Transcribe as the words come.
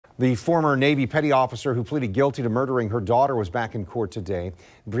The former Navy petty officer who pleaded guilty to murdering her daughter was back in court today.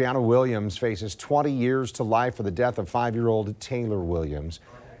 Brianna Williams faces 20 years to life for the death of 5-year-old Taylor Williams.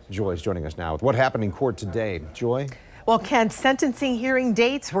 Joy is joining us now with what happened in court today. Joy? Well, Ken, sentencing hearing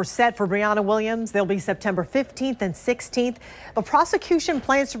dates were set for Brianna Williams. They'll be September 15th and 16th. The prosecution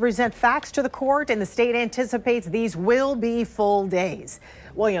plans to present facts to the court, and the state anticipates these will be full days.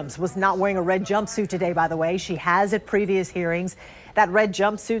 Williams was not wearing a red jumpsuit today, by the way. She has at previous hearings. That red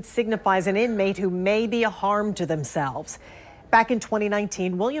jumpsuit signifies an inmate who may be a harm to themselves. Back in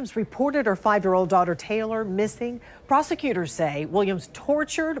 2019, Williams reported her 5-year-old daughter Taylor missing. Prosecutors say Williams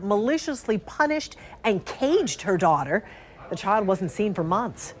tortured, maliciously punished, and caged her daughter. The child wasn't seen for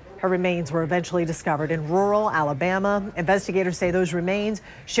months. Her remains were eventually discovered in rural Alabama. Investigators say those remains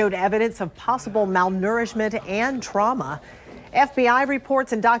showed evidence of possible malnourishment and trauma. FBI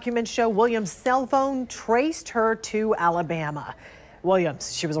reports and documents show Williams' cell phone traced her to Alabama.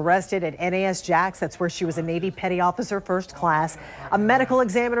 Williams, she was arrested at NAS Jax. That's where she was a Navy petty officer, first class. A medical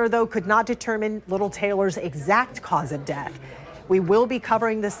examiner, though, could not determine little Taylor's exact cause of death. We will be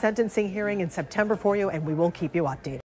covering this sentencing hearing in September for you, and we will keep you updated.